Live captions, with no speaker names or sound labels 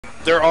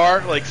There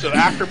are, like, so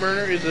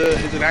Afterburner is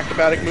an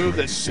acrobatic move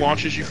that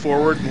launches you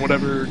forward in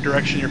whatever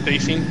direction you're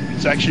facing.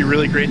 It's actually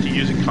really great to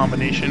use in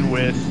combination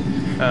with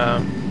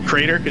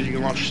Crater, because you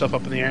can launch yourself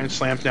up in the air and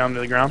slam down to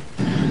the ground.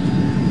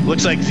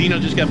 Looks like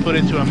Xeno just got put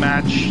into a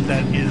match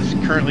that is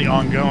currently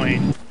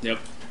ongoing. Yep.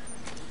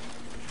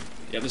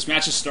 Yeah, this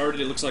match has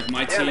started. It looks like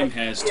my team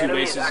has 2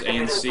 bases, A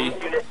and C.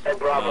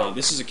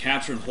 This is a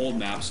capture and hold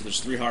map, so there's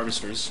 3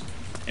 harvesters.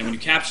 And when you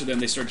capture them,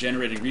 they start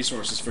generating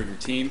resources for your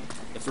team.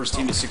 The first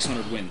team to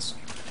 600 wins.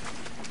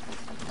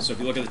 So if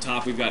you look at the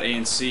top, we've got A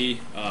and C.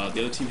 The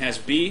other team has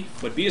B,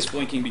 but B is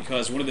blinking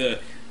because one of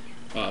the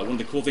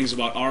cool things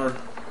about our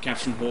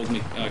capture and hold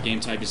game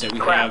type is that we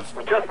have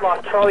a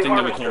thing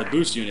that we call a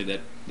boost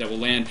unit that will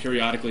land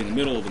periodically in the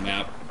middle of the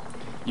map.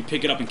 You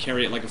pick it up and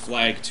carry it like a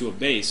flag to a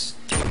base,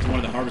 to one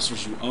of the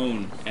harvesters you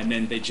own, and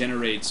then they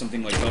generate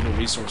something like double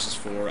resources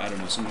for, I don't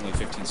know, something like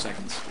 15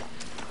 seconds.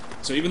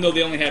 So even though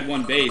they only had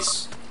 1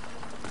 base,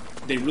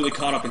 they really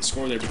caught up in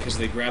score there because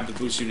they grabbed the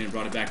boost unit and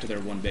brought it back to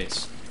their 1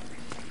 base.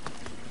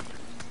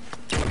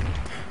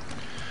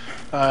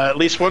 At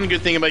least one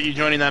good thing about you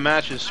joining that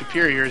match is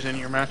Superior is in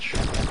your match.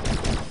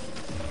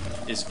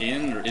 Is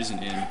in or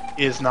isn't in?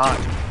 Is not.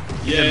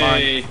 He's Yay! in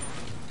mine.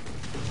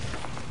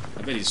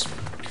 I bet he's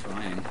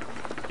crying.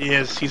 He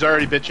is. He's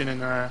already bitching in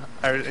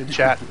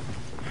chat.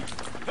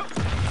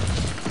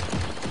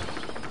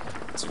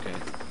 It's okay.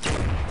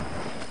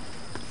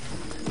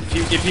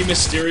 If he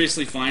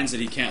mysteriously finds that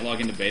he can't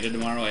log into beta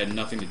tomorrow, I had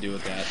nothing to do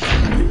with that.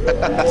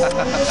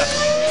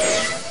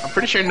 I'm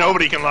pretty sure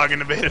nobody can log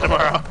into beta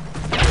tomorrow.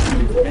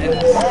 Man,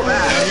 I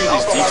hear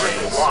these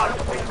details.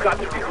 We've got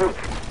to regroup.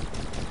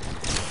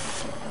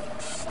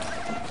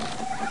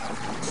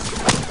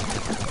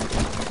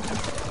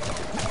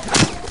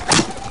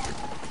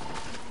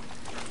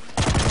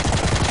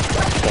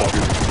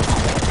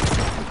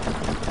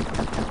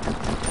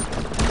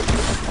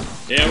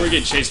 Yeah, we're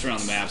getting chased around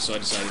the map, so I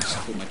decided to just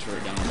put my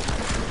turret down to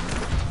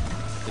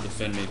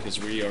defend me, because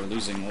we are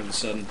losing all of a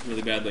sudden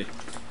really badly.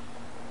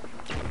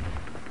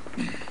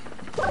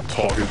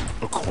 Target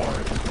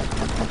acquired.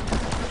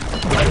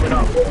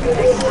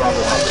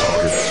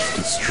 Target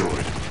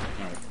destroyed.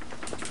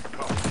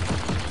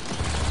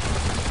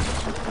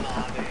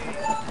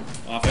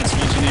 Offensive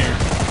engineer.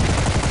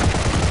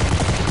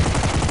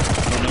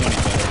 I don't know any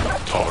better.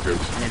 Target.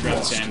 I'm gonna grab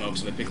this ammo,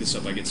 because if I pick this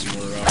up, I get some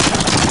more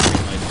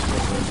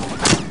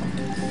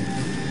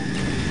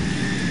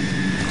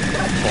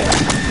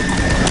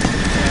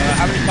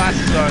How many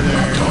classes are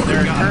there? There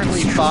are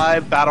currently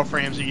 5 battle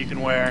frames that you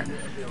can wear.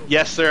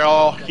 Yes, they're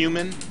all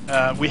human.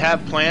 We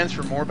have plans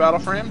for more battle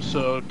frames,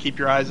 so keep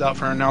your eyes out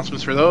for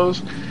announcements for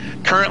those.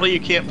 Currently, you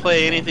can't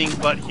play anything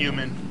but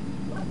human.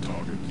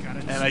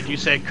 And I do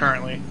say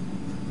currently.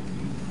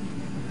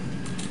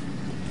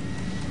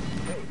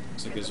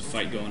 Looks like there's a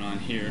fight going on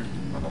here.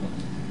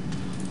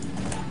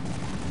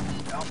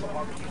 Alpha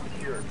Harvester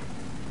secured.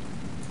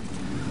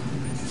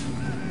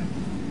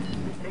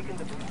 We've taken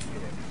the boost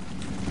unit.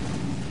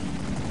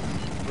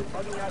 We're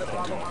bugging out of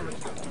Bravo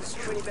Harvester.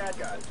 Too many bad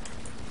guys.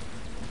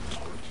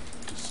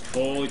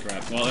 Holy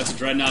crap. Well, that's a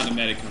Dreadnaught and a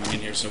medic coming in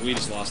here, so we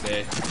just lost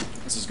A.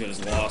 That's as good as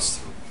lost.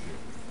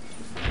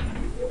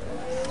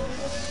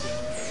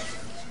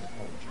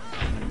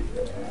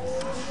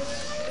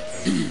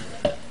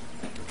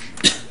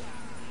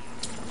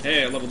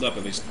 Hey, I leveled up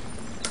at least.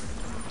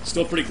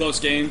 Still a pretty close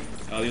game.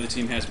 The other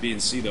team has B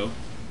and C, though.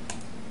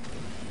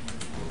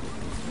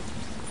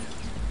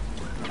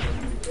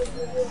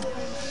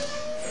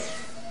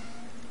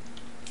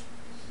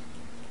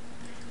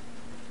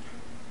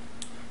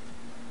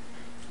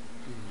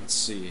 Let's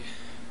see.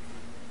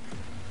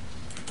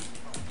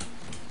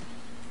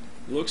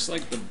 Looks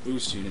like the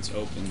boost unit's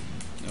open.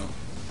 No.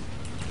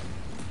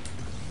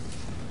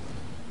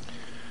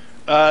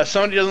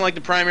 Somebody doesn't like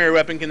the primary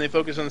weapon. Can they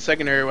focus on the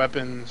secondary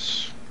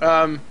weapons?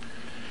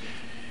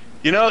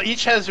 You know,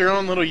 each has their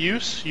own little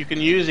use. You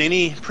can use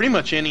pretty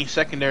much any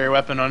secondary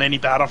weapon on any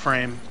battle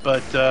frame,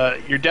 but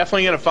you're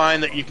definitely going to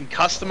find that you can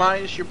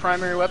customize your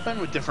primary weapon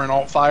with different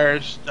alt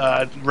fires,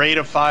 rate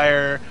of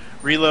fire,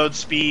 reload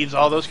speeds,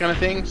 all those kind of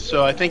things.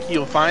 So I think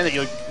you'll find that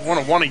you'll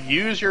want to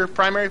use your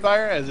primary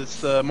fire as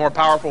it's the more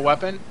powerful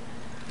weapon.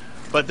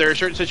 But there are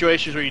certain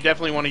situations where you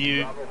definitely want to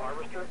use. Bravo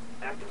Harvester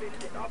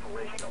activated and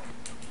operational.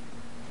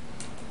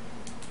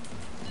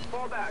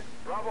 Fall back.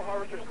 Bravo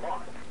Harvester's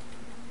lost.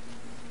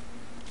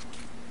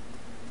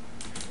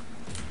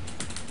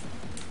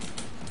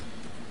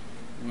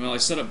 Well, I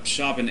set up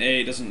shop in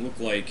A. It doesn't look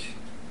like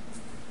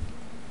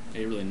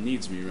A really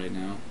needs me right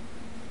now.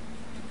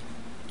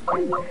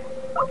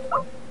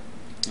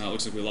 It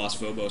looks like we lost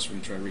Phobos. We're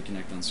going to try to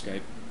reconnect on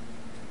Skype.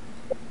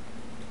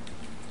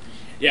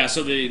 Yeah,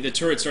 so the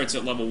turret starts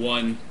at level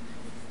 1,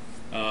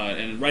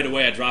 and right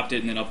away I dropped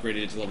it and then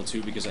upgraded it to level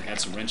 2 because I had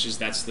some wrenches.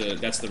 That's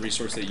the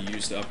resource that you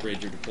use to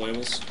upgrade your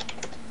deployables.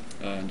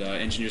 And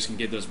engineers can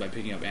get those by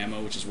picking up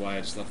ammo, which is why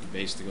I just left the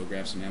base to go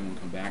grab some ammo and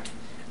come back.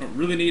 I don't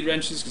really need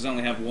wrenches because I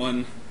only have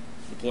 1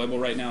 deployable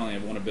right now. I only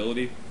have 1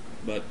 ability,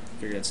 but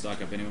figured I'd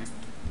stock up anyway.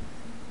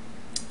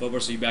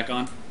 Phobos, are you back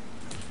on?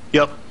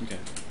 Yep. Okay.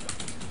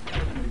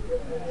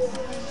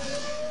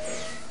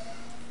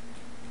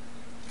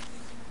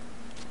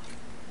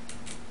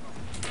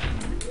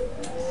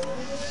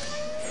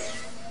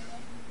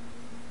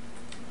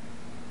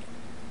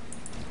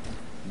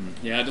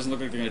 Yeah, it doesn't look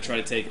like they're going to try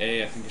to take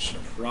A. I think we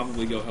should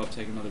probably go help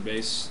take another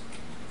base.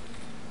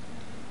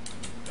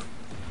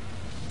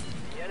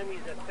 The enemy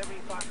is at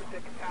 75%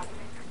 capacity.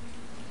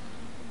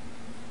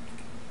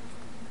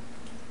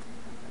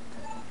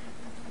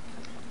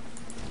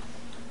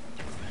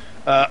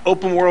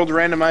 Open world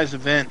randomized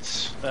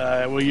events.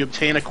 Will you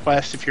obtain a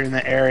quest if you're in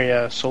the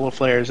area? Solo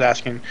Flare is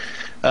asking.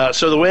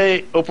 So the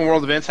way open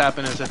world events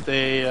happen is that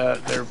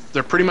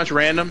they're pretty much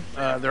random.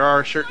 There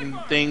are certain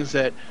things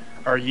that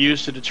are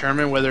used to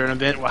determine whether an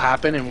event will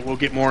happen, and we'll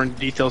get more into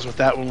details with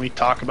that when we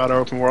talk about our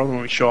open world, when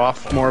we show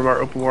off more of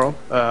our open world.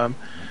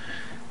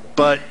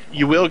 But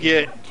you will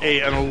get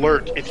an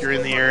alert if you're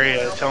in the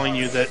area telling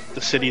you that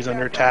the city is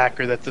under attack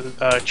or that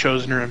the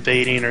Chosen are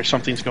invading or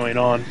something's going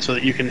on, so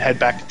that you can head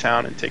back to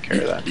town and take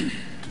care of that.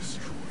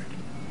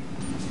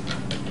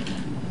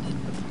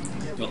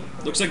 Well,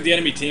 looks like the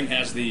enemy team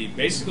has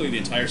basically the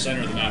entire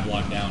center of the map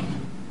locked down,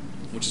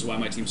 which is why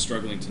my team's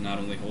struggling to not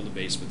only hold a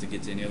base but to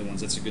get to any other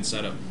ones. That's a good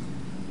setup.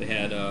 They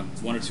had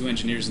 1 or 2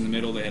 engineers in the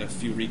middle. They had a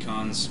few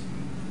recons.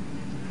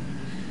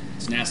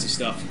 It's nasty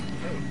stuff.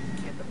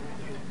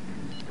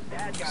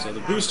 So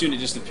the boost unit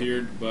just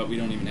appeared, but we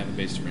don't even have a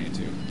base to bring it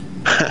to.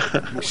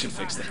 We should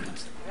fix that.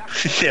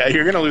 Yeah,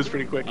 you're going to lose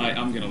pretty quick.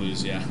 I'm going to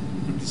lose, yeah.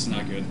 This is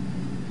not good.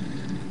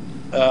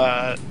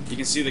 You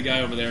can see the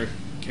guy over there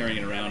carrying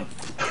it around.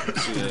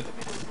 See that?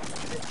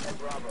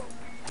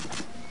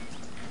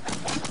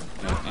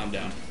 Oh, I'm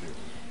down.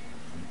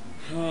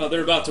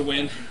 They're about to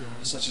win.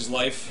 Such is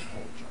life.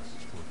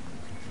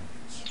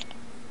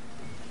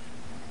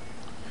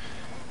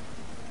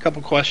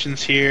 Couple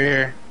questions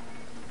here.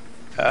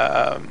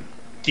 Can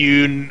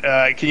you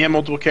have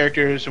multiple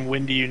characters, and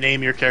when do you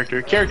name your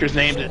character? Character's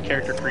named at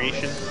character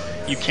creation.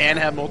 You can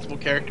have multiple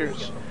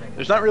characters.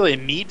 There's not really a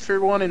need for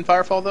one in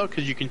Firefall though,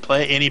 because you can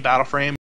play any battle frame